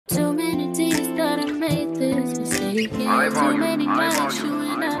weekend. Too many nights you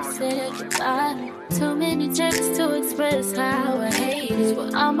and I said goodbye. Too many texts to express how I hate it.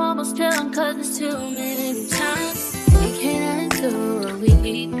 But I'm almost done cause it's too many times. We can't undo what we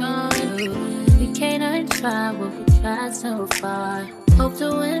keep on. We can't untry what we tried so far. Hope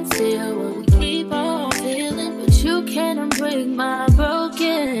to win, feel what we keep on feeling. But you can't unbreak my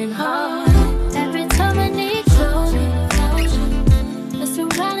broken heart. Every time I need closure, let's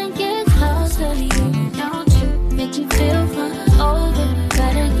around and get closer to you. Don't you make you feel fun over.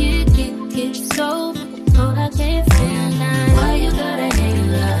 Gotta get sober. Oh, I can't feel now. Why you gotta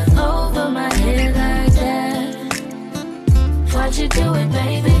hang love over my head like that? Why'd you do it,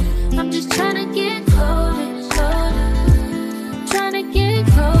 baby? I'm just trying to get closer. Trying to get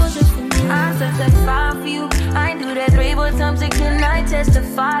closer for me. I said that 5 for you. I do that 3 more times again. I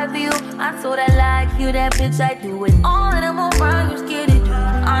testify for you. I thought I like you, that bitch. I do it all of them around. You scared to do.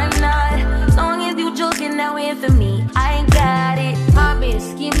 I'm not. As long as you joking, now in for me. I ain't got it. My bitch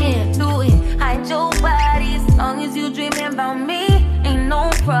scheming, do it. Hide your body. As long as you dreaming about me, ain't no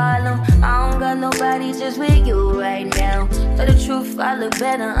problem. I don't got nobody just with you right now. Tell the truth, I look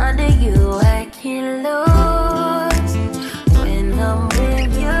better under you. I can't lose when I'm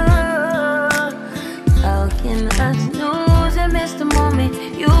with you. How can I snooze and miss the moment?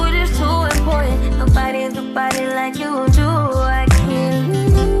 You just too important. Nobody do body like you do. I can't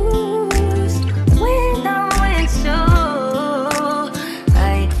lose when I'm with you.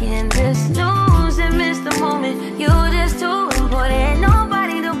 I can't just snooze and miss the moment. You just too important.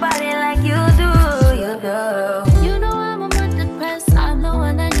 Nobody do body like you do. You do. You know I'm a month depressed. I know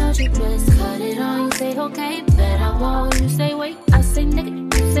and I know you best. Cut it on, you say okay, bet I won't. You say wait, I say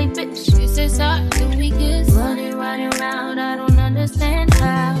nigga, you say bitch, you say sorry, do we kiss? Running around, I don't understand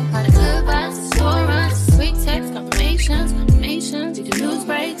how. How the goodbyes, store runs, sweet text, confirmations. You can lose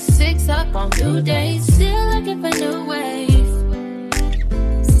breaks, 6 up on due days. Still looking for new ways.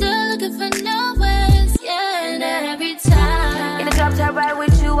 Still looking for new ways, yeah. And every time in the drop top ride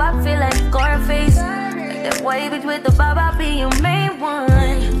with you, I feel like Scarface. Like that wavage with the bob, I'll be your main one.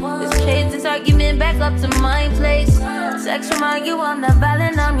 This case, this argument back up to my place. Sex remind you I'm not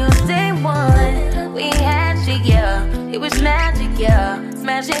violent, I'm your day one. We had shit, yeah. It was magic, yeah.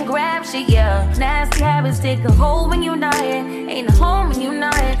 Smash and grab shit, yeah. Nasty habits take a hold when you're not here. Ain't a home when you're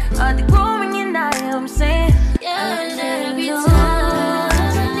not here. Hard to grow when you're not here, I'm saying. yeah, and every time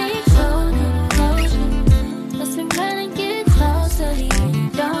I need closure, let's run and get closer to you.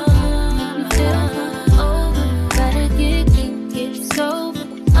 Don't make me feel over. Gotta get sober.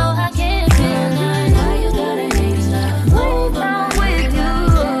 Oh, I can't feel now you gotta hang love over my head.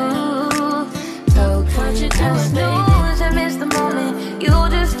 So can't you just snooze and miss the moment? You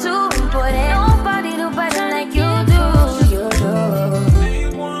just too important. Nobody do better like you do. You do.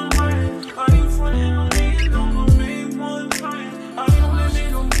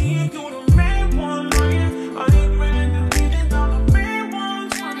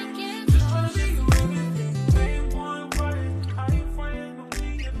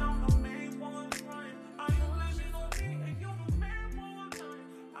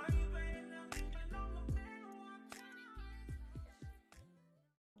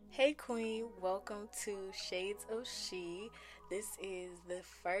 Hey Queen, welcome to Shades of She. This is the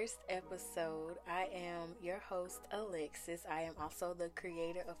first episode. I am your host, Alexis. I am also the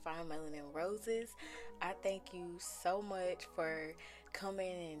creator of Fine Melanin Roses. I thank you so much for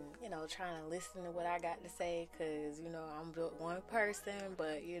coming and, trying to listen to what I got to say, because, I'm built one person,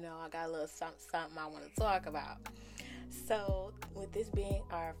 but, I got a little something I want to talk about. So with this being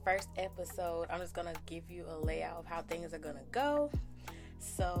our first episode, I'm just going to give you a layout of how things are going to go.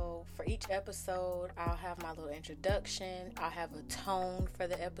 So for each episode, I'll have my little introduction, I'll have a tone for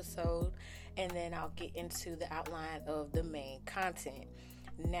the episode, and then I'll get into the outline of the main content.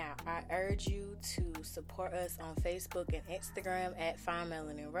 Now, I urge you to support us on Facebook and Instagram at Fine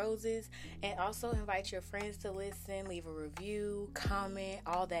Melanin Roses, and also invite your friends to listen, leave a review, comment,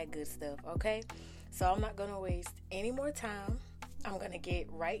 all that good stuff, okay? So I'm not going to waste any more time. I'm going to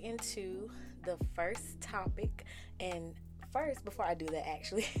get right into the first topic, and first, before I do that,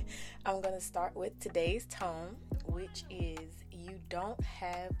 actually, I'm going to start with today's tone, which is you don't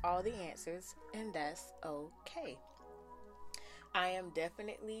have all the answers, and that's okay. I am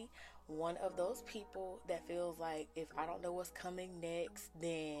definitely one of those people that feels like if I don't know what's coming next,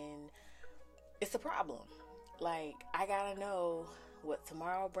 then it's a problem. Like, I gotta know what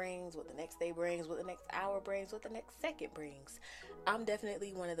tomorrow brings, what the next day brings, what the next hour brings, what the next second brings. I'm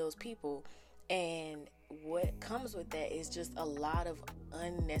definitely one of those people. And what comes with that is just a lot of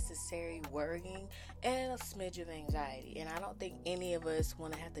unnecessary worrying and a smidge of anxiety. And I don't think any of us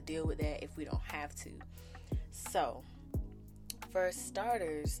want to have to deal with that if we don't have to. So, for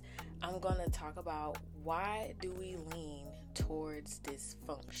starters, I'm going to talk about why do we lean towards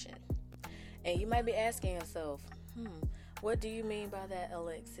dysfunction? And you might be asking yourself, what do you mean by that,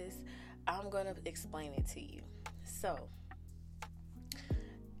 Alexis? I'm going to explain it to you. So,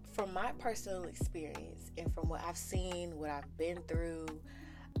 from my personal experience and from what I've seen, what I've been through,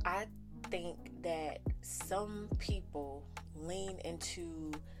 I think that some people lean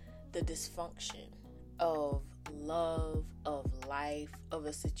into the dysfunction of love, of life, of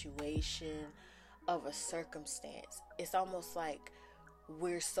a situation, of a circumstance. It's almost like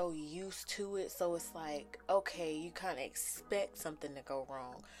we're so used to it, so it's like, okay, you kind of expect something to go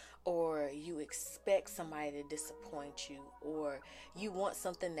wrong, or you expect somebody to disappoint you, or you want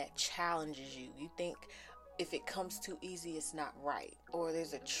something that challenges you. You think if it comes too easy, it's not right, or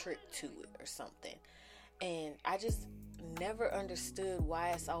there's a trick to it or something. And I just never understood why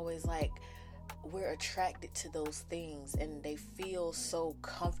it's always like we're attracted to those things and they feel so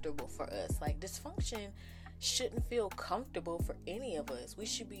comfortable for us. Like, dysfunction shouldn't feel comfortable for any of us. We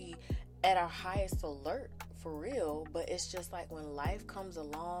should be at our highest alert for real, but it's just like when life comes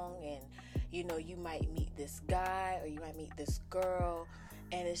along and you might meet this guy or you might meet this girl,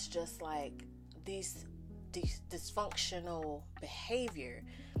 and it's just like these dysfunctional behavior.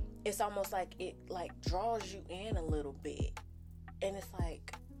 It's almost like it like draws you in a little bit, and it's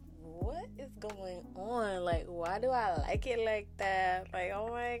like, what is going on? Like, why do I like it like that? Like, oh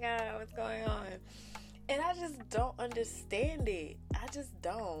my God, what's going on? And I just don't understand it. I just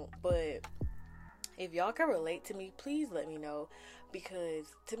don't. But if y'all can relate to me, please let me know, because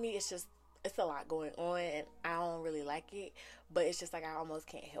to me it's a lot going on and I don't really like it, but it's just like I almost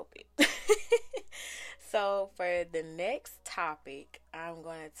can't help it. So for the next topic, I'm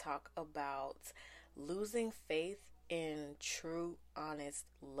going to talk about losing faith in true, honest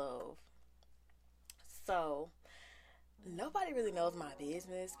love. So nobody really knows my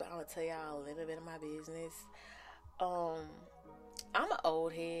business, but I'm going to tell y'all a little bit of my business. I'm an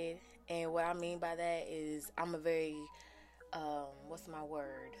old head, and what I mean by that is I'm a very, what's my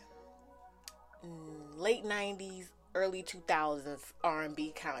word? Late 90s, early 2000s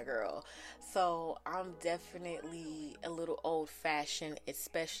R&B kind of girl. So I'm definitely a little old-fashioned,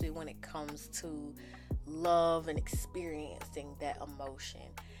 especially when it comes to love and experiencing that emotion.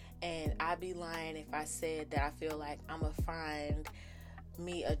 And I'd be lying if I said that I feel like I'm gonna find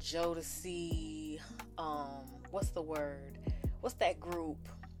me a Jodeci, what's the word? What's that group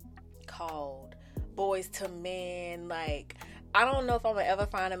called? Boys to Men. Like, I don't know if I'm gonna ever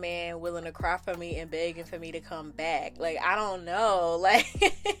find a man willing to cry for me and begging for me to come back. Like, I don't know. Like,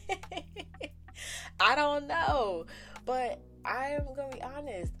 I don't know. But I am gonna be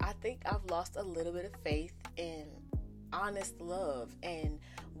honest. I think I've lost a little bit of faith in honest love. And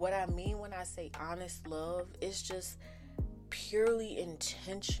what I mean when I say honest love is just purely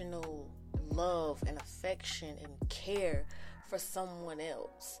intentional love and affection and care for someone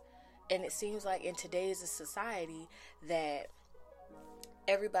else. And it seems like in today's society that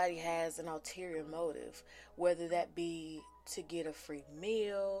everybody has an ulterior motive, whether that be to get a free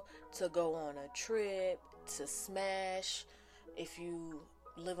meal, to go on a trip, to smash, if you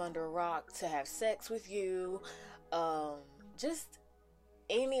live under a rock, to have sex with you, just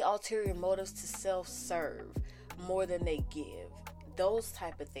any ulterior motives to self-serve more than they give. Those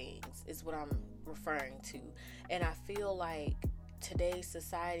type of things is what I'm referring to. And I feel like today's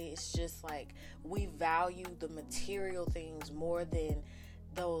society is just like we value the material things more than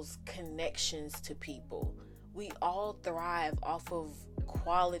those connections to people. We all thrive off of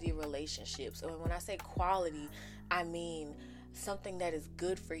quality relationships. And when I say quality, I mean something that is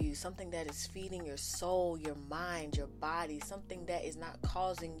good for you, something that is feeding your soul, your mind, your body, something that is not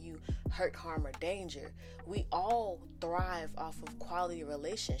causing you hurt, harm, or danger. We all thrive off of quality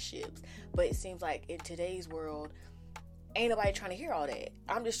relationships, but it seems like in today's world, ain't nobody trying to hear all that.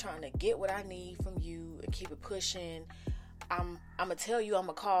 I'm just trying to get what I need from you and keep it pushing. I'm going to tell you I'm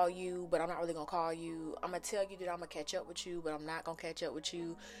going to call you, but I'm not really going to call you. I'm going to tell you that I'm going to catch up with you, but I'm not going to catch up with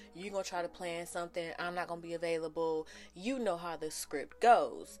you. You're going to try to plan something. I'm not going to be available. You know how the script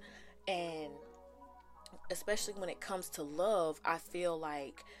goes. And especially when it comes to love, I feel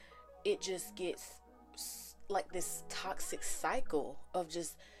like it just gets like this toxic cycle of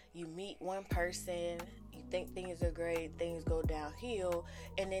just you meet one person, you think things are great, things go downhill,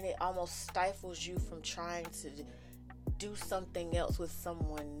 and then it almost stifles you from trying to do something else with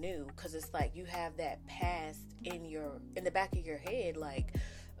someone new, because it's like you have that past in the back of your head, like,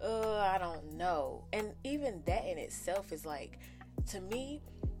 I don't know. And even that in itself is like, to me,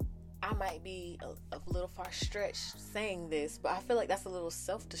 I might be a little far stretched saying this, but I feel like that's a little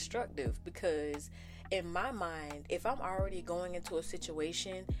self-destructive, because in my mind, if I'm already going into a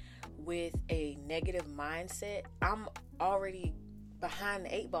situation with a negative mindset, I'm already behind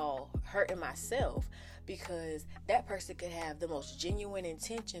the 8 ball, hurting myself, because that person could have the most genuine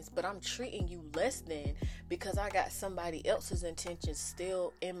intentions, but I'm treating you less than because I got somebody else's intentions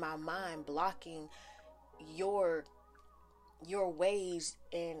still in my mind, blocking your ways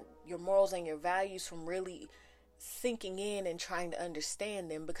and your morals and your values from really sinking in and trying to understand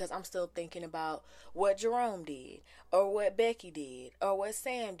them, because I'm still thinking about what Jerome did, or what Becky did, or what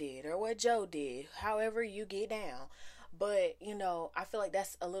Sam did, or what Joe did, however you get down. But, I feel like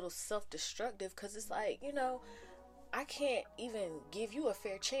that's a little self-destructive, because it's like, I can't even give you a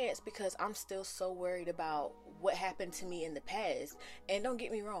fair chance because I'm still so worried about what happened to me in the past. And don't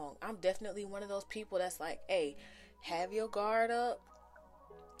get me wrong, I'm definitely one of those people that's like, hey, have your guard up,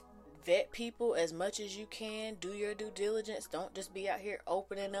 vet people as much as you can, do your due diligence, don't just be out here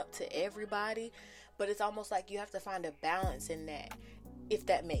opening up to everybody. But it's almost like you have to find a balance in that, if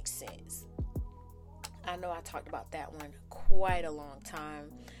that makes sense. I know I talked about that one quite a long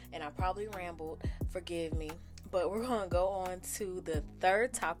time, and I probably rambled, forgive me. But we're going to go on to the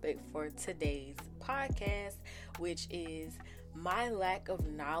third topic for today's podcast, which is my lack of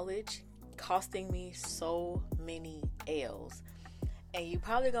knowledge costing me so many L's. And you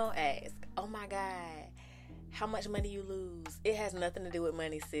probably gonna ask, oh my God, how much money you lose? It has nothing to do with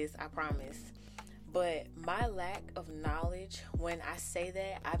money, sis, I promise. But my lack of knowledge, when I say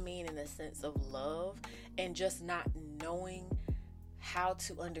that, I mean in the sense of love and just not knowing how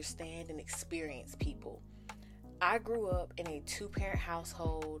to understand and experience people. I grew up in a 2-parent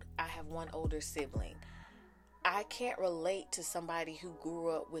household. I have one older sibling. I can't relate to somebody who grew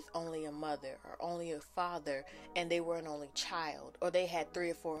up with only a mother or only a father and they were an only child, or they had 3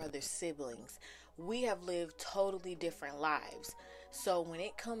 or 4 other siblings. We have lived totally different lives. So when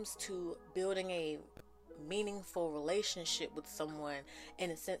it comes to building a meaningful relationship with someone in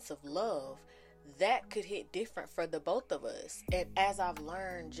a sense of love, that could hit different for the both of us. And as I've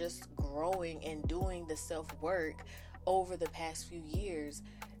learned just growing and doing the self-work over the past few years,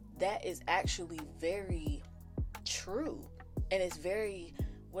 that is actually very true. And it's very,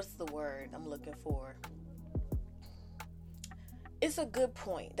 what's the word I'm looking for? It's a good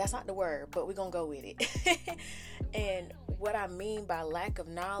point. That's not the word, but we're going to go with it. And what I mean by lack of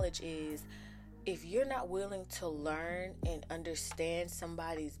knowledge is, if you're not willing to learn and understand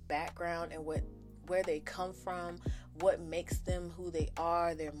somebody's background and where they come from, what makes them who they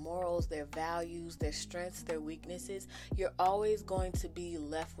are, their morals, their values, their strengths, their weaknesses, you're always going to be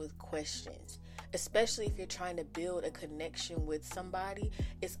left with questions. Especially if you're trying to build a connection with somebody,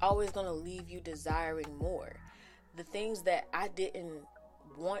 it's always going to leave you desiring more. The things that I didn't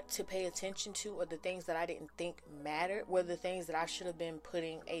want to pay attention to, or the things that I didn't think mattered, were the things that I should have been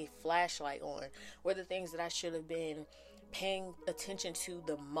putting a flashlight on, were the things that I should have been paying attention to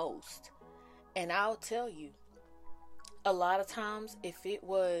the most. And I'll tell you, a lot of times, if it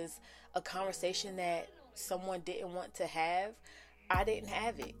was a conversation that someone didn't want to have, I didn't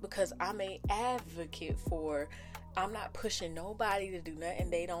have it, because I'm an advocate for, I'm not pushing nobody to do nothing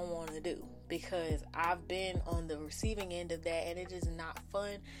they don't want to do, because I've been on the receiving end of that, and it is not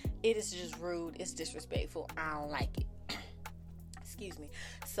fun. It is just rude. It's disrespectful. I don't like it. Excuse me.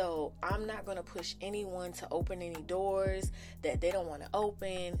 So I'm not going to push anyone to open any doors that they don't want to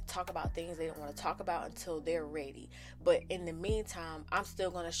open, talk about things they don't want to talk about until they're ready. But in the meantime, I'm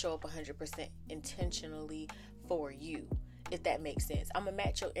still going to show up 100% intentionally for you, if that makes sense. I'm going to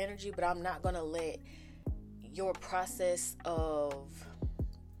match your energy, but I'm not going to let your process of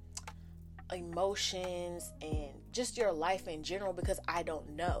emotions and just your life in general, because I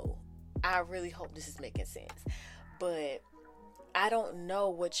don't know. I really hope this is making sense. But I don't know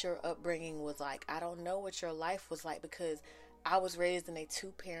what your upbringing was like. I don't know what your life was like, because I was raised in a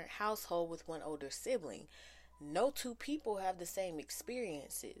 2-parent household with one older sibling. No 2 people have the same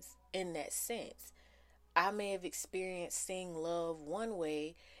experiences in that sense. I may have experienced seeing love one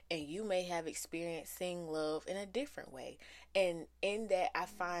way, and you may have experienced seeing love in a different way. And in that, I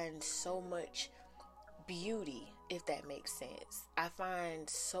find so much beauty, if that makes sense. I find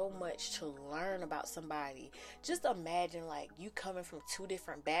so much to learn about somebody. Just imagine, like, you coming from 2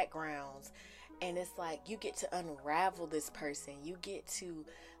 different backgrounds, and it's like you get to unravel this person. You get to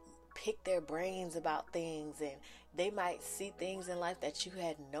pick their brains about things, and they might see things in life that you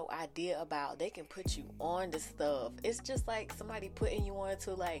had no idea about. They can put you on to stuff. It's just like somebody putting you on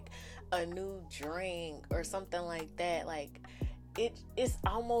to like a new drink or something like that. Like it's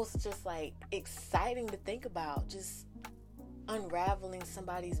almost just like exciting to think about. Just unraveling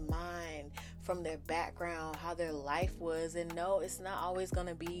somebody's mind from their background, how their life was. And no, it's not always going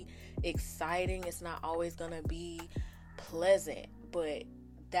to be exciting. It's not always going to be pleasant, but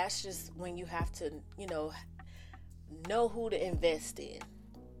that's just when you have to, know who to invest in.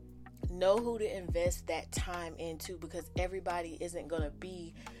 Know who to invest that time into, because everybody isn't going to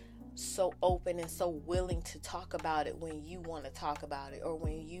be so open and so willing to talk about it when you want to talk about it, or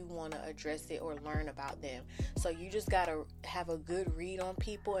when you want to address it or learn about them. So you just got to have a good read on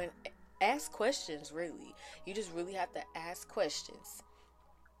people and ask questions, really. You just really have to ask questions.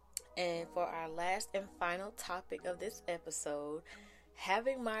 And for our last and final topic of this episode,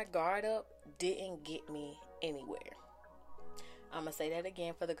 having my guard up didn't get me anywhere. I'm going to say that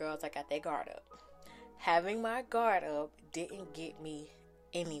again for the girls that got their guard up. Having my guard up didn't get me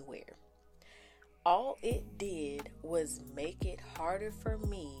anywhere. All it did was make it harder for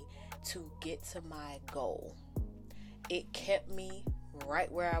me to get to my goal. It kept me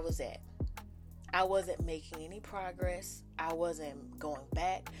right where I was at. I wasn't making any progress. I wasn't going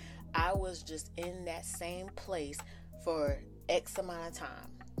back. I was just in that same place for X amount of time.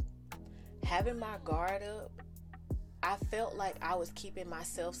 Having my guard up, I felt like I was keeping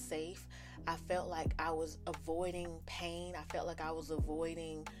myself safe. I felt like I was avoiding pain. I felt like I was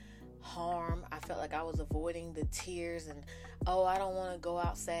avoiding harm. I felt like I was avoiding the tears and, I don't want to go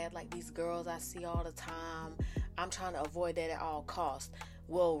out sad like these girls I see all the time. I'm trying to avoid that at all costs.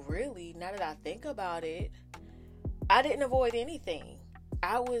 Well, really, now that I think about it, I didn't avoid anything.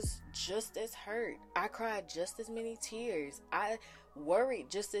 I was just as hurt. I cried just as many tears. I worried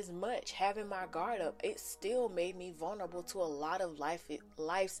just as much. Having my guard up, it still made me vulnerable to a lot of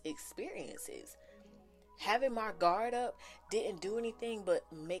life's experiences. Having my guard up didn't do anything but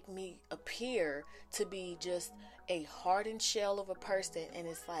make me appear to be just a hardened shell of a person. And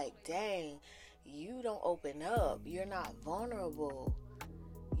it's like, dang, you don't open up. You're not vulnerable.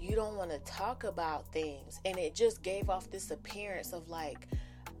 You don't want to talk about things. And it just gave off this appearance of like,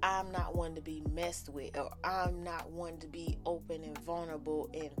 I'm not one to be messed with, or I'm not one to be open and vulnerable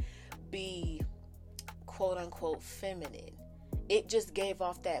and be quote unquote feminine. It just gave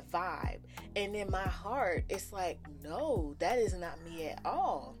off that vibe. And in my heart, it's like, no, that is not me at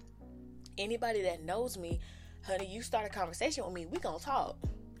all. Anybody that knows me, honey, you start a conversation with me, we gonna talk.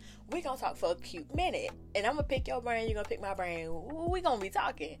 We gonna talk for a cute minute. And I'm gonna pick your brain, you're gonna pick my brain. We gonna be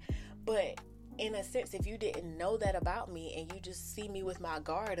talking. But in a sense, if you didn't know that about me and you just see me with my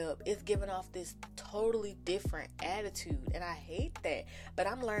guard up, it's giving off this totally different attitude. And I hate that. But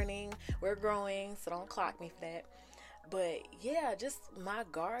I'm learning. We're growing. So don't clock me for that. But yeah, just my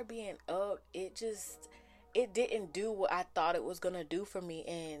guard being up, it didn't do what I thought it was going to do for me.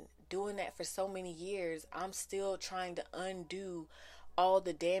 And doing that for so many years, I'm still trying to undo all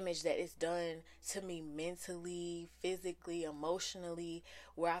the damage that it's done to me mentally, physically, emotionally,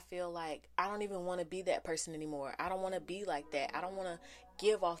 where I feel like I don't even want to be that person anymore. I don't want to be like that. I don't want to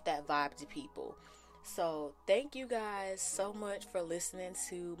give off that vibe to people. So thank you guys so much for listening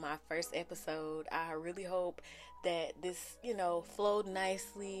to my first episode. I really hope that this, flowed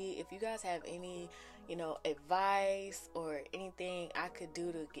nicely. If you guys have any, advice or anything I could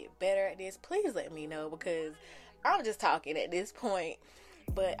do to get better at this, please let me know, because I'm just talking at this point.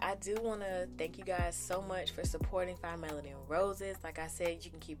 But I do want to thank you guys so much for supporting Fine Melody and Roses. Like I said,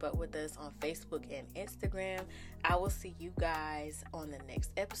 you can keep up with us on Facebook and Instagram. I will see you guys on the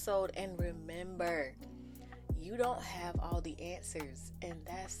next episode. And remember, you don't have all the answers, and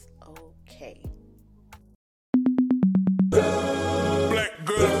that's okay. Black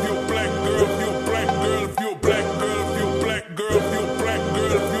girl, if you black girl, if you black girl, if you black girl, if you black girl, if you black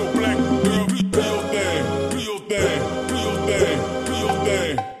girl, if you black girl, do your thing, do your thing, do your thing, do your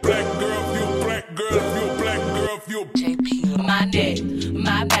thing. Black girl, if you black girl, if you black girl, if you JP, my neck,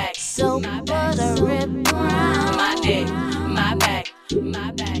 my back, So my back, buttery brown. my neck, my back,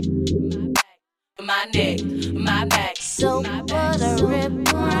 my back, my back, my neck, my back, So my back. buttery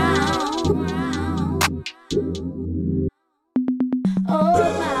brown. Oh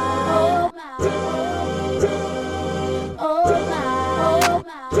my, oh my,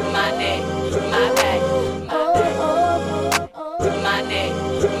 My neck, my back, my back, oh my, my neck,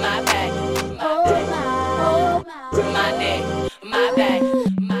 my back, my oh back, my, my neck, my back,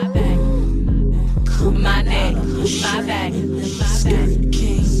 my back, my neck, my back, my back,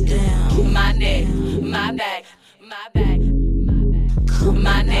 my neck, my back, my back,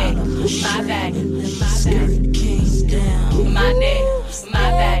 my neck, my back, my back, my neck, my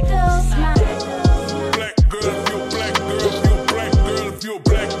back, my back. black girl, if you black girl, if you black girl, if you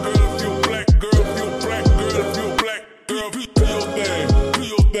black girl, if you black girl, if you black girl, if you black girl, do your thing, do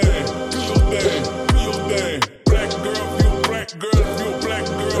your thing, do your thing, do your thing. Black girl, if you black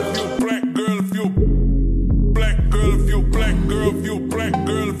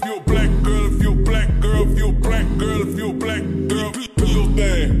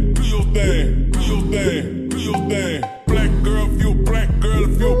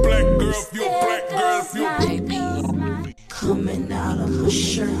coming out of my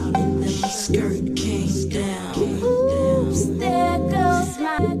shirt, and then my skirt came down. Oops, there goes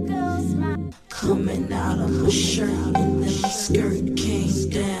my coming out of my shirt, and then my skirt came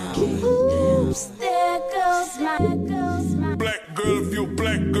down. Oops, there goes my Black girl, if you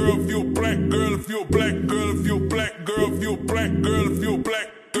black girl, if you black girl, if you black girl, if you black girl, if you black girl, if you black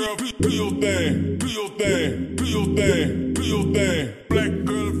girl, do your thing, do your thing, do your thing, do your thing.